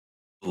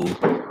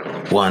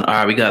One. All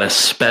right, we got a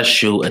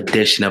special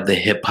edition of the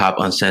Hip Hop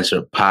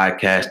Uncensored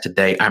podcast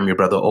today. I'm your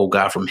brother, old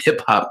guy from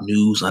Hip Hop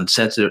News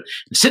Uncensored.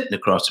 And sitting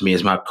across from me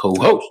is my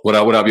co-host. What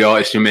up, y'all?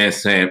 It's your man,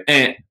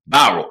 SamAnt.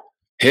 Viral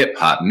Hip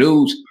Hop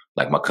News.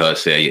 Like my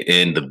cuz said, you're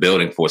in the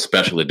building for a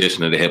special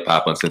edition of the Hip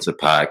Hop Uncensored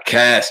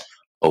podcast.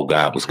 Oh,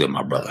 God, what's good,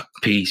 my brother?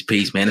 Peace,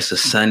 man. It's a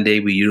Sunday.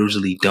 We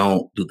usually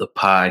don't do the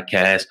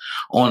podcast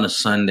on a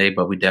Sunday,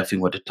 but we definitely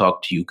want to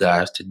talk to you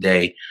guys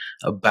today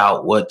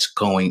about what's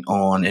going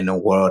on in the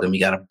world. And we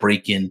got a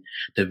breaking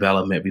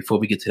development. Before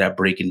we get to that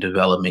breaking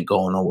development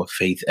going on with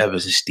Faith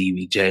Evans and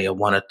Stevie J, I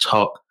want to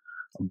talk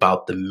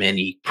about the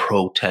many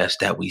protests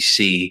that we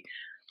see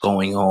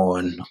going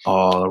on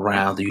all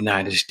around the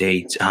United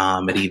States.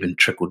 It even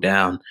trickled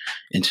down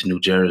into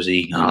New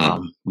Jersey.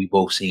 We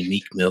both seen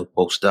Meek Mill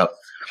post up,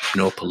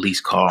 a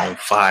police car on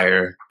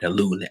fire, they're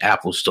looting the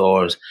Apple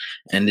stores.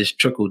 And this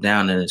trickled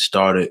down, and it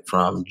started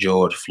from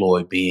George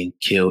Floyd being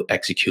killed,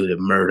 executed,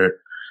 murdered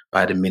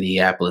by the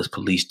Minneapolis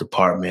Police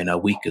Department a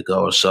week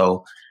ago or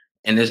so.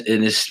 And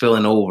it's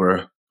spilling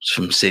over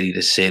from city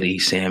to city.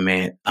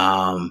 SamAnt,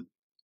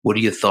 what are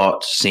your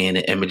thoughts seeing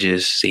the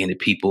images, seeing the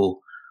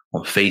people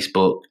on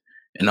Facebook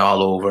and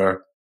all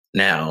over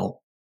now,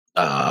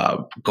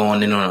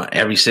 going in on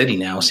every city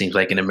now, it seems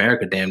like in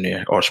America, damn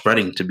near, or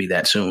spreading to be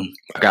that soon?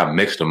 I got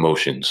mixed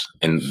emotions.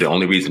 And the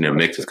only reason they're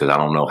mixed is because I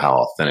don't know how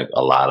authentic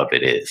a lot of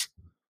it is.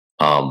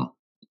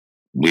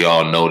 We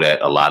all know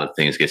that a lot of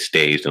things get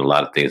staged and a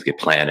lot of things get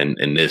planned. And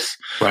in this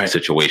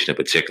situation in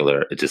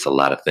particular, it's just a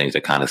lot of things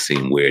that kind of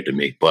seem weird to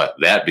me. But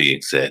that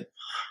being said,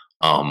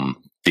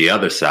 the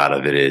other side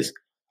of it is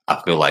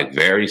I feel like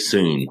very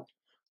soon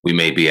we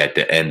may be at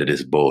the end of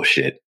this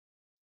bullshit.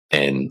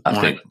 And I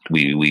think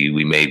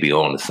we may be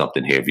on to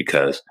something here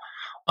because,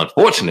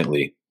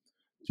 unfortunately,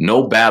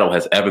 no battle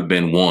has ever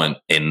been won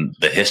in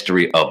the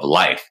history of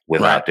life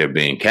without there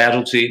being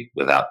casualty,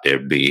 without there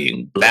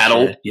being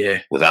battle,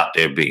 without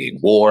there being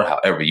war,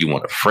 however you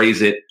want to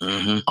phrase it.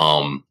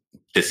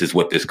 This is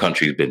what this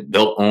country's been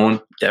built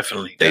on.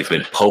 Definitely. They've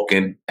been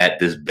poking at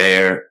this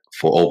bear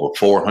for over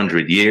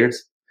 400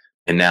 years,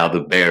 and now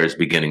the bear is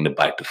beginning to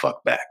bite the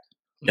fuck back.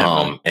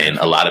 And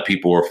a lot of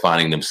people are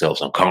finding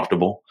themselves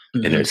uncomfortable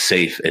in their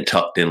safe and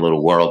tucked in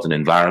little worlds and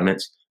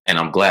environments. And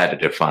I'm glad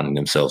that they're finding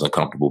themselves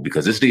uncomfortable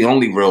because it's the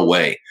only real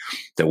way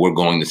that we're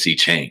going to see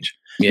change.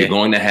 You're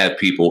going to have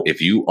people,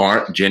 if you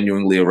aren't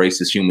genuinely a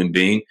racist human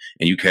being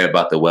and you care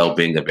about the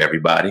well-being of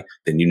everybody,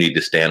 then you need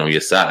to stand on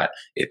your side.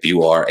 If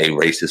you are a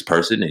racist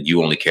person and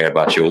you only care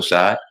about your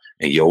side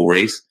and your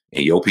race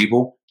and your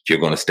people, you're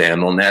going to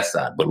stand on that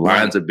side. But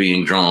lines are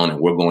being drawn and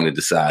we're going to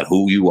decide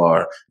who you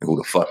are and who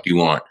the fuck you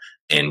aren't.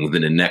 And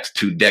within the next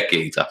 2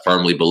 decades, I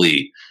firmly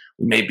believe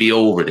we may be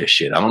over this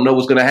shit. I don't know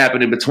what's going to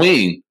happen in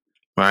between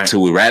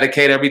to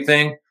eradicate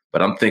everything,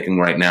 but I'm thinking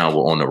right now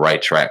we're on the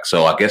right track.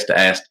 So I guess to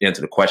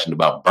answer the question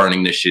about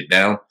burning this shit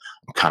down,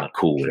 I'm kind of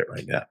cool with it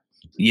right now.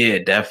 Yeah,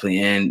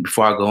 definitely. And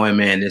before I go in,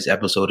 man, this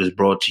episode is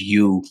brought to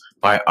you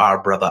by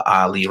our brother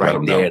Ali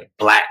right there.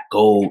 Black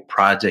Gold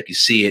Project. You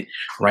see it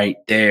right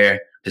there.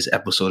 This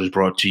episode is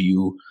brought to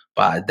you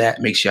by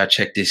that. Make sure I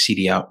check this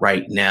CD out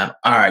right now.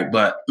 All right.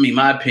 But I mean,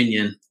 my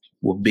opinion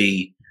will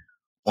be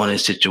on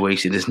this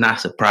situation. It's not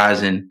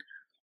surprising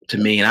to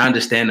me. And I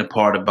understand the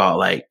part about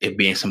like it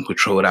being some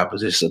controlled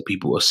opposition. Some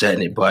people are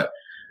setting it, but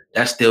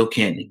that still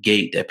can't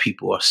negate that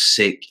people are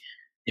sick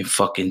and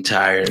fucking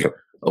tired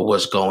of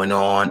what's going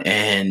on.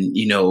 And,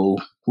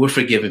 we're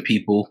forgiving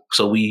people.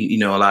 So we,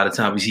 a lot of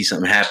times we see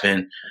something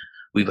happen,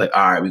 we like,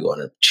 all right, we're going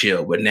to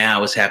chill. But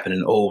now it's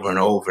happening over and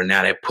over.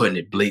 Now they're putting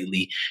it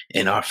blatantly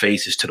in our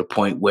faces to the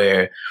point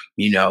where,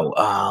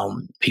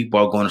 people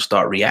are going to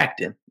start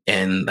reacting.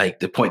 And like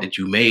the point that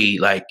you made,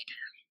 like,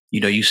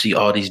 you see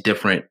all these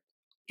different,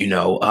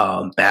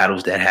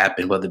 battles that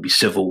happen, whether it be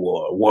Civil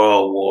War,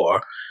 World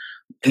War,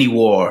 any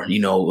war,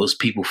 it was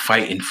people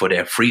fighting for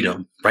their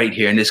freedom right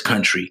here in this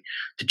country.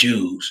 The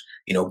Jews,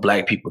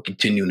 Black people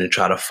continuing to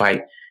try to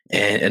fight,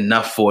 and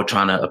enough for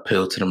trying to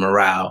appeal to the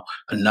morale,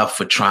 enough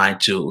for trying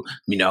to,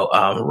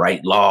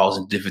 write laws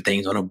and different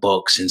things on the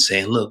books and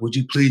saying, look, would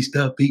you please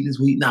stop eating this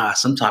wheat? Nah,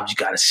 sometimes you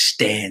got to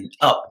stand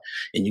up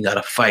and you got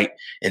to fight,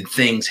 and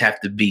things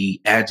have to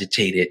be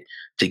agitated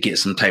to get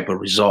some type of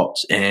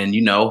results. And,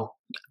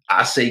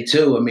 I say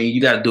too, I mean,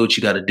 you got to do what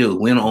you got to do.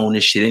 We don't own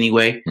this shit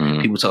anyway.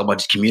 People talk about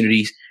these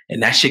communities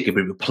and that shit can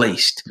be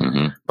replaced.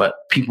 But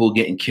people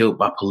getting killed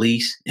by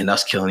police and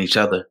us killing each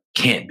other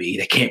can't be.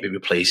 That can't be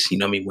replaced,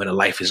 when a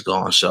life is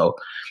gone. So,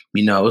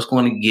 it's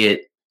going to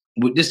get,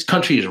 this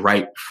country is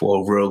ripe for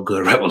a real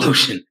good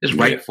revolution. It's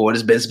ripe for it.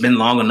 It's been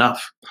long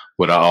enough.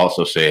 What I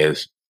also say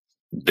is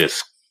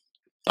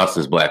us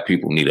as Black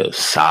people need a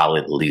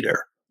solid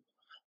leader.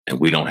 And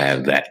we don't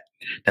have that.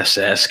 That's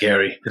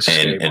scary.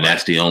 And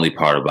that's the only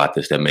part about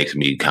this that makes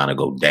me kind of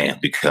go, damn,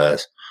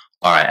 because,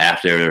 all right,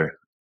 after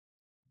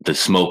the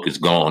smoke is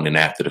gone and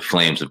after the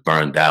flames have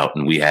burned out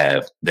and we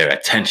have their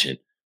attention,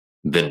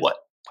 then what?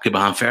 Get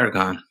behind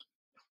Farrakhan.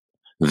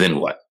 Then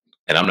what?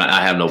 And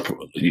I have no,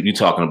 you're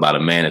talking about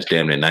a man that's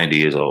damn near 90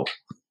 years old.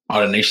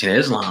 Or the Nation of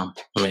Islam.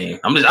 I mean,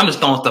 I'm just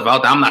throwing stuff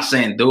out there. I'm not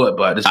saying do it,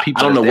 but there's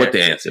people. I don't know what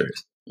the answer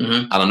is.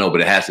 I don't know,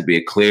 but it has to be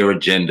a clear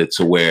agenda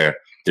to where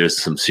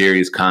there's some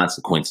serious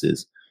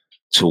consequences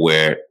to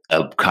where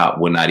a cop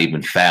would not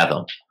even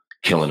fathom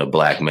killing a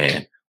black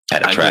man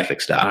at a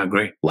traffic stop. I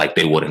agree. Like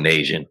they would an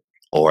Asian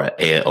or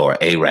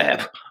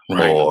Arab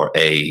or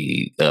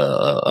a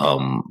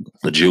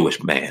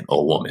Jewish man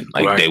or woman.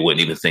 Like they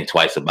wouldn't even think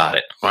twice about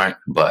it. Right.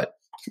 But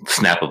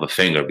snap of a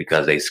finger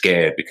because they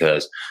scared,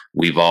 because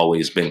we've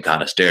always been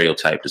kind of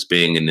stereotyped as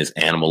being in this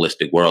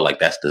animalistic world. Like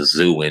that's the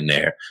zoo in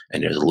there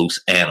and there's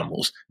loose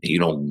animals. And you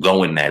don't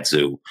go in that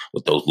zoo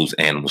with those loose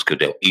animals because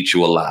they'll eat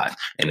you alive.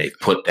 And they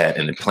put that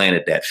and they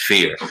planted that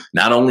fear,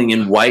 not only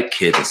in white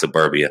kids in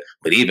suburbia,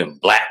 but even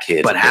black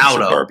kids in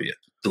suburbia.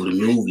 Through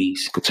the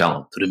movies, tell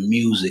them. Through the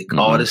music,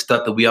 all this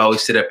stuff that we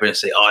always sit up here and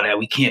say, oh, that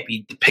we can't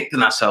be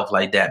depicting ourselves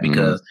like that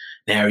because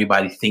now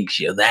everybody thinks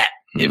you're that.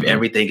 If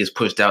everything is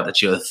pushed out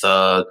that you're a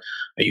thug,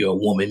 or you're a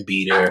woman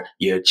beater,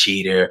 you're a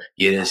cheater,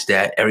 you're this,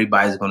 that,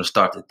 everybody's going to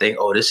start to think,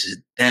 oh, this is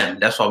them.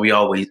 That's why we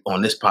always,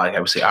 on this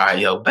podcast, we say, all right,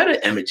 yo, better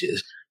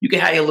images. You can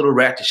have your little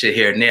ratchet shit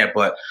here and there,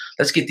 but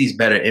let's get these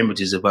better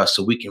images of us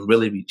so we can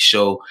really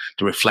show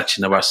the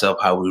reflection of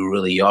ourselves, how we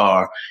really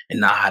are, and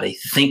not how they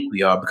think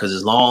we are. Because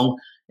as long,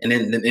 and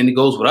then it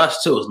goes with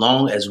us too, as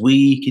long as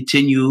we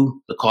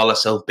continue to call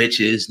ourselves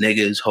bitches,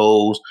 niggas,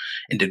 hoes,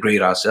 and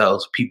degrade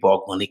ourselves, people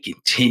are going to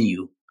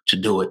continue to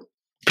do it,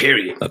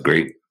 period.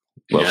 Agreed.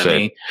 Well said. I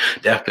mean?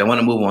 Definitely. I want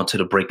to move on to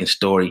the breaking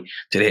story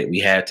today we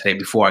had today.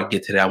 Before I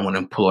get to that, I want to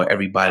implore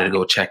everybody to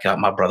go check out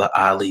my brother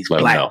Ali's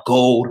Black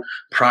Gold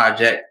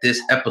project.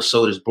 This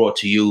episode is brought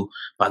to you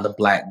by the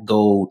Black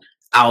Gold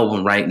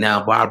album right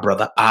now by our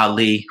brother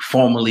Ali,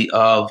 formerly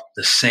of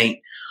the Saint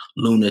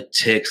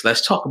Lunatics.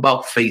 Let's talk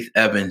about Faith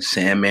Evans,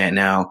 SamAnt.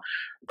 Now,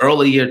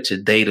 earlier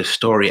today, the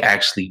story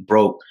actually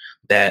broke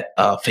that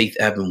Faith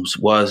Evans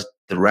was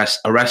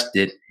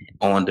arrested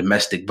on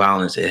domestic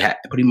violence. It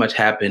pretty much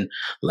happened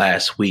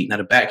last week. Now,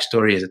 the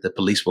backstory is that the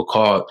police were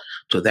called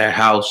to their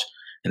house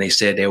and they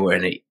said they were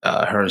in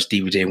her and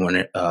Stevie J were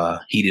in a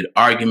heated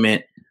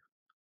argument.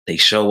 They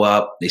show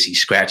up, they see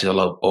scratches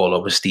all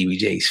over Stevie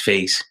J's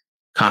face.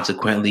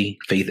 Consequently,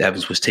 Faith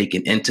Evans was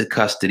taken into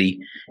custody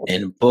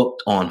and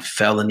booked on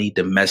felony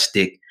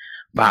domestic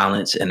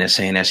violence. And they're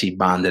saying that she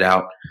bonded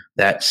out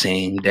that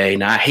same day.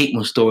 Now, I hate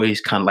when stories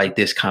kind of like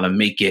this kind of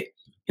make it,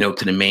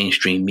 to the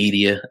mainstream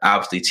media.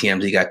 Obviously,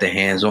 TMZ got their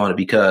hands on it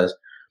because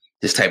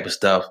this type of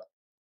stuff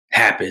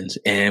happens.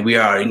 And we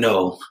already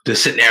know the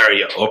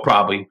scenario or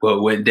probably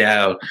what went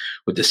down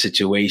with the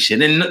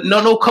situation. And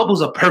no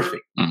couples are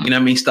perfect. You know what I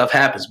mean? Stuff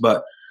happens.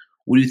 But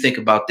what do you think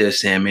about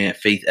this, SamAnt?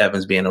 Faith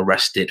Evans being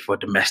arrested for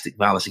domestic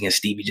violence against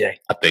Stevie J?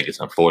 I think it's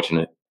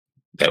unfortunate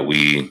that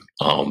we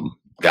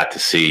got to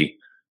see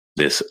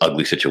this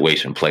ugly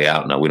situation play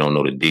out. Now, we don't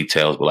know the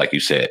details, but like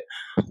you said,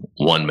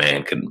 one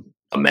man can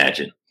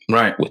imagine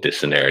what this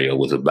scenario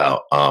was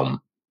about. And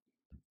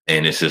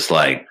it's just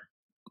like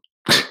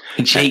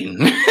cheating.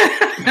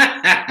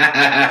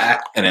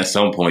 And at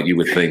some point you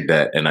would think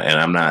that, and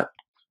I'm not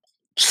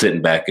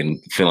sitting back and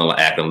feeling like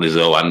acting as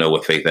though I know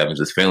what Faith Evans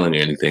is feeling or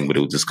anything, but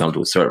it would just come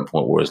to a certain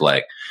point where it's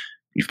like,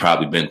 you've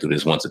probably been through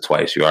this once or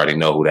twice. You already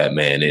know who that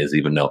man is,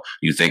 even though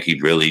you think he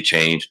really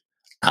changed.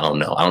 I don't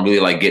know. I don't really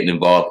like getting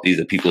involved. These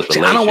are people's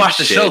relationships. I don't watch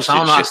the show, so I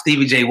don't know how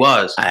Stevie J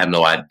was. I have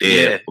no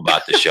idea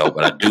about the show,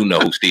 but I do know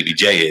who Stevie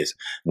J is.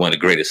 One of the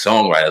greatest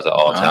songwriters of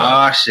all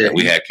time. Oh, shit. And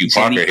we had Q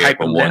Parker here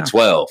from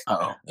 112.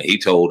 And he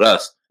told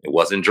us it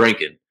wasn't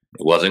drinking.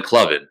 It wasn't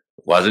clubbing.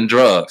 It wasn't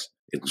drugs.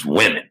 It was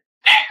women.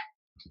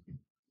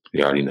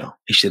 You already know.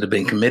 He should have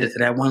been committed to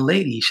that one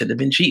lady. He should have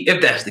been cheating,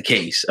 if that's the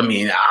case. I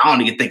mean, I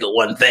don't even think of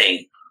one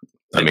thing.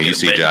 I mean, you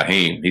see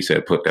Jaheim, he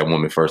said put that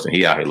woman first, and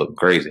he out here looking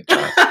crazy.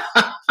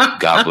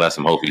 God bless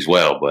him. Hope he's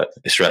well, but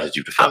it stresses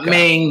you to fuck out. I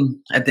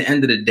mean, at the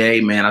end of the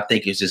day, man, I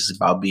think it's just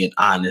about being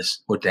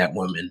honest with that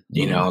woman,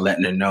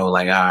 letting her know,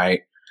 like, all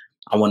right,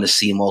 I want to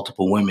see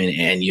multiple women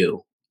and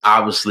you.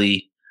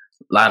 Obviously,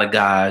 a lot of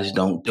guys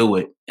don't do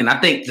it. And I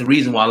think the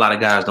reason why a lot of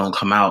guys don't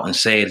come out and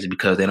say it is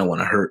because they don't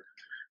want to hurt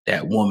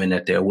that woman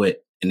that they're with.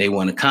 And they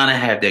want to kind of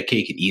have their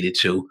cake and eat it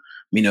too.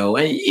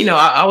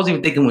 I was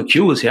even thinking when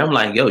Q was here, I'm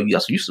like, yo,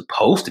 that's what you're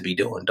supposed to be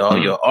doing,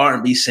 dog. You're an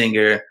R&B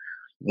singer,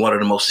 one of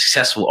the most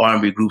successful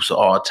R&B groups of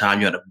all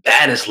time. You're on the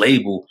baddest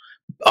label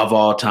of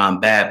all time,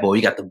 Bad Boy.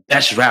 You got the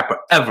best rapper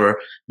ever,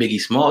 Biggie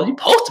Smalls. You're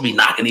supposed to be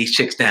knocking these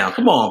chicks down.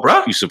 Come on,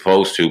 bro. You're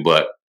supposed to,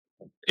 but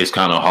it's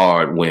kind of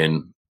hard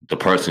when the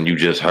person you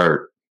just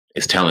heard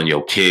is telling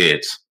your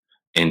kids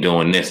and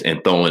doing this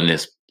and throwing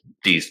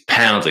these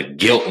pounds of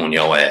guilt on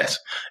your ass.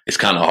 It's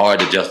kind of hard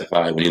to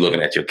justify when you're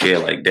looking at your kid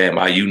like, damn,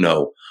 why you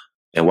know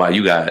and why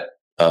you got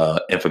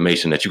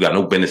information that you got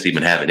no business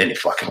even having any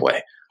fucking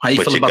way. How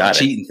you feel about the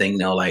cheating thing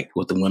though, like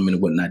with the women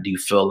and whatnot? Do you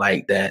feel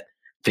like that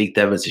Faith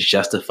Evans is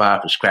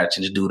justified for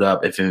scratching this dude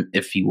up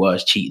if he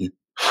was cheating?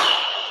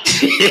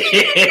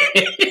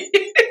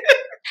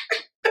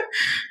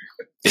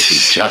 Is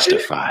he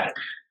justified?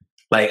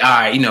 Like, all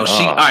right,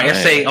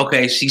 let's say,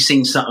 okay, she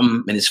seen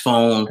something in his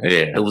phone.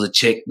 Yeah. It was a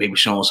chick, maybe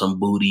showing some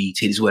booty,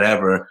 titties,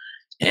 whatever.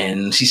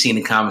 And she seen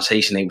the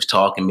conversation they was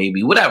talking,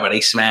 maybe whatever,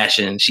 they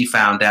smashing. She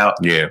found out.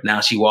 Yeah.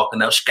 Now she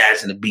walking up,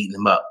 scratching and beating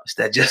him up. Is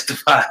that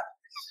justified?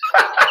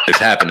 It's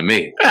happened to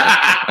me.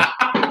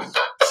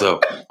 So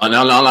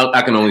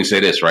I can only say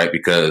this, right?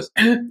 Because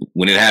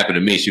when it happened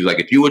to me, she was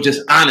like, if you were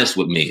just honest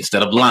with me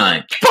instead of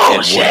lying,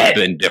 it would have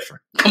been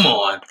different. Come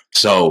on.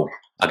 So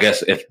I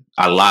guess if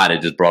I lied,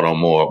 it just brought on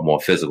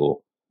more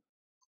physical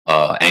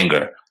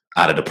anger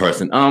out of the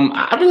person.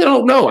 I really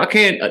don't know.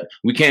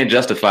 We can't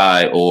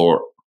justify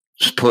or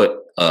put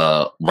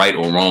right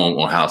or wrong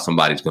on how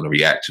somebody's going to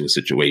react to a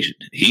situation.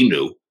 He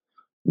knew.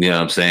 You know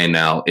what I'm saying?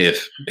 Now,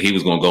 if he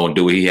was going to go and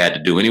do what he had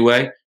to do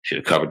anyway, should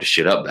have covered the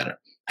shit up better.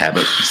 Have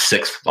a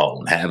 6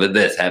 phone, have it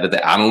this, have it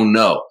that. I don't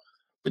know.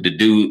 But the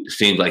dude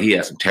seems like he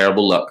has some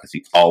terrible luck because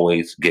he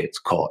always gets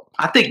caught.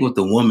 I think with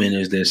the woman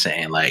is they're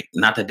saying, like,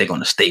 not that they're going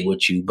to stay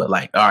with you, but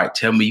like, all right,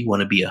 tell me you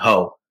want to be a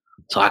hoe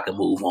so I can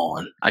move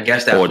on. I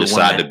guess that's or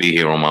decide to be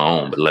here on my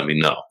own, but let me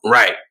know.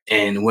 Right.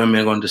 And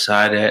women are going to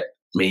decide that.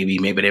 Maybe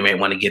they might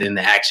want to get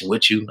into action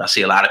with you. I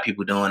see a lot of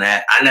people doing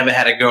that. I never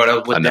had a girl that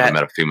was with that. I never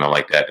met a female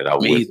like that I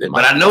was with.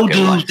 But I know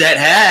dudes that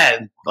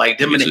have, like,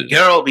 them and the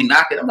girl be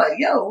knocking. I'm like,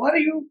 yo, why do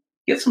you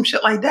get some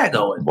shit like that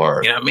going?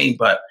 Word. You know what I mean?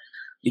 But,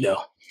 you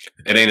know.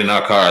 It ain't in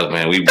our cars,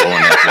 man. We born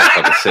that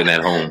motherfucker sitting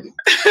at home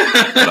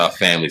with our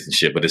families and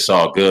shit. But it's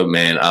all good,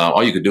 man.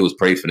 All you could do is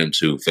pray for them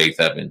too.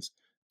 Faith Evans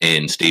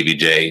and Stevie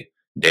J.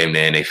 Damn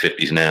near in their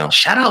 50s now.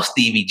 Shout out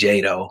Stevie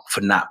J, though, for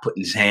not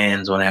putting his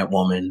hands on that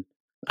woman.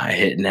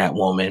 Hitting that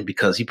woman,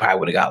 because he probably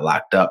would have got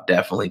locked up,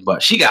 definitely.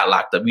 But she got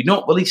locked up. You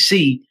don't really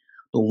see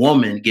the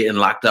woman getting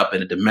locked up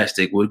in a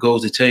domestic. What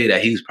goes to tell you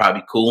that he was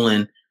probably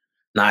cooling,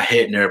 not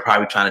hitting her,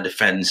 probably trying to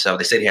defend himself.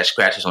 They said he had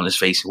scratches on his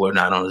face and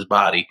whatnot on his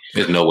body.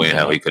 There's no way in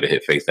hell he could have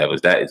hit Faith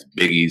Evans. That is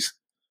Biggie's.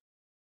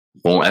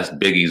 That's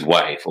Biggie's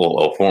wife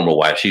or former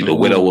wife. She's the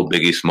widow of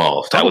Biggie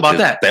Smalls. Talk about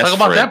that. Talk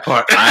about that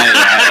part.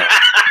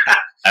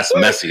 That's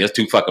messy. That's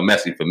too fucking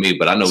messy for me.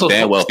 But I know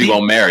damn well if you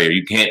gonna marry her,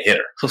 you can't hit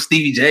her. So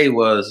Stevie J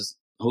was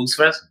who's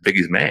first?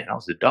 Biggie's man. I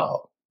was the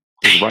dog.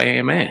 His right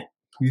hand man.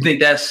 You think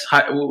that's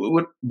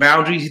what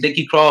boundaries you think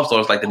he crossed, or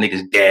it's like the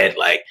nigga's dead?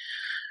 Like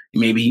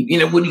maybe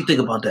what do you think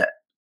about that?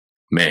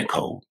 Man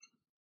code.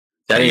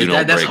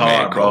 That's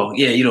hard, bro.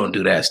 Yeah, you don't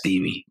do that,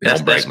 Stevie.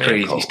 That's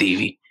crazy, code.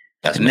 Stevie.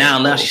 That's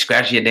now she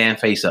scratching your damn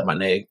face up, my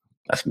nigga.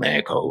 That's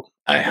man code.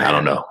 I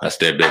don't know. That's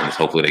their business.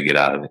 Hopefully they get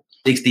out of it.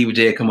 Think Stevie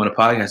J come on the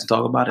podcast and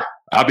talk about it?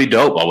 I'll be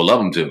dope. I would love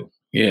him to.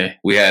 Yeah.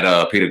 We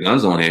had Peter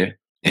Guns on here.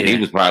 And he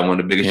was probably one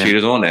of the biggest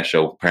cheaters on that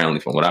show,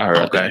 apparently, from what I heard.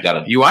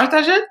 Okay. You watched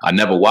that shit? I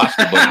never watched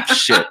it, but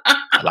shit.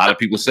 A lot of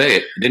people say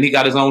it. Then he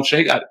got his own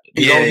shit. I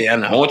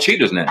know. More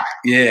cheaters now.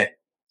 Yeah.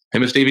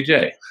 Him and Stevie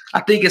J.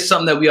 I think it's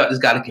something that we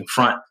just got to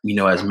confront,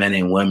 as men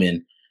and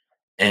women,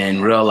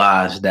 and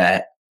realize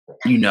that,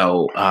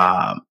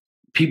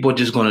 people are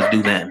just going to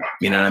do them.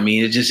 You know what I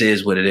mean? It just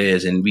is what it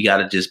is. And we got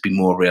to just be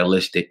more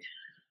realistic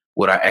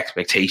with our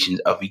expectations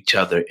of each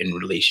other in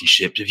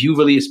relationships. If you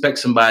really expect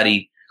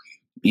somebody,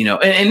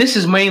 and this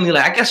is mainly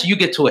like, I guess you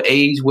get to an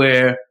age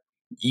where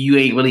you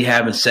ain't really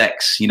having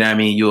sex. You know what I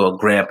mean? You're a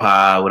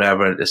grandpa,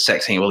 whatever. The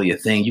sex ain't really a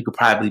thing. You could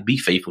probably be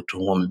faithful to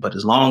a woman. But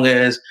as long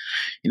as,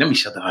 let me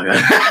shut the fuck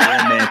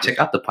up. Man, check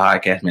out the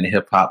podcast, man, the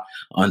Hip Hop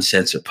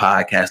Uncensored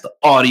podcast, the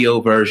audio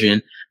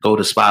version. Go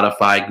to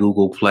Spotify,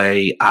 Google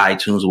Play,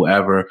 iTunes,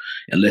 wherever,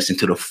 and listen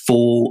to the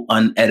full,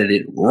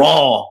 unedited,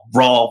 raw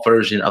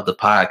version of the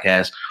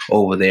podcast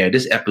over there.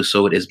 This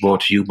episode is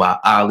brought to you by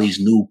Ali's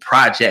new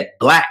project,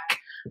 Black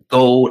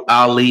Gold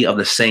Ali of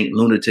the Saint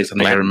Lunatics. I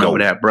know you remember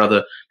that,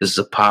 brother. This is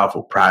a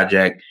powerful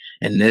project.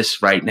 And this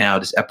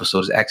episode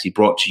is actually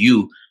brought to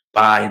you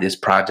by this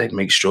project.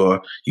 Make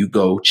sure you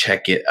go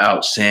check it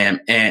out.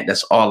 SamAnt.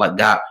 That's all I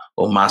got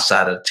on my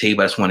side of the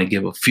table. I just want to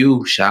give a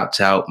few shouts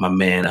out. My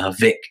man,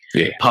 Vic,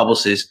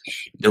 publicist,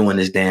 doing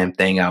this damn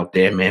thing out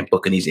there, man,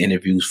 booking these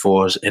interviews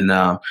for us. And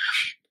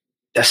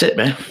that's it,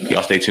 man.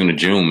 Y'all stay tuned to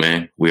June,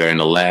 man. We are in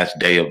the last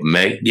day of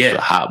May. Yeah. It's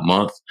a hot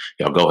month.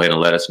 Y'all go ahead and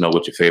let us know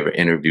what your favorite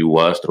interview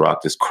was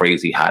throughout this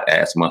crazy hot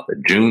ass month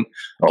of June.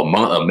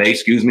 May,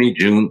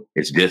 June.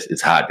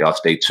 It's hot. Y'all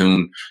stay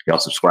tuned. Y'all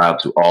subscribe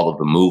to all of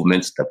the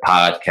movements, the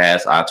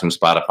podcast, iTunes,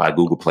 Spotify,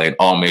 Google Play, and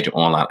all major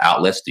online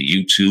outlets, the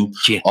YouTube,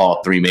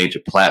 all 3 major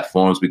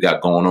platforms we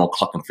got going on,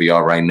 clucking for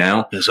y'all right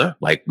now. Yes, sir.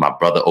 Like my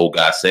brother old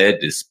guy said,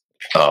 this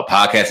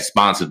podcast is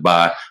sponsored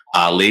by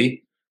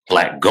Ali,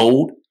 Black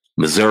Gold.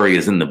 Missouri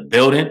is in the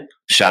building.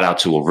 Shout out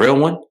to a real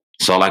one.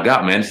 That's all I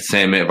got, man. It's the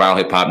SamAnt Viral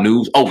Hip Hop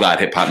News. Oh, God,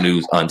 Hip Hop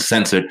News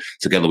Uncensored.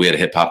 Together we had a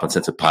Hip Hop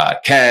Uncensored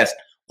podcast.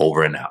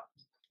 Over and out.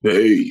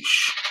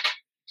 Peace.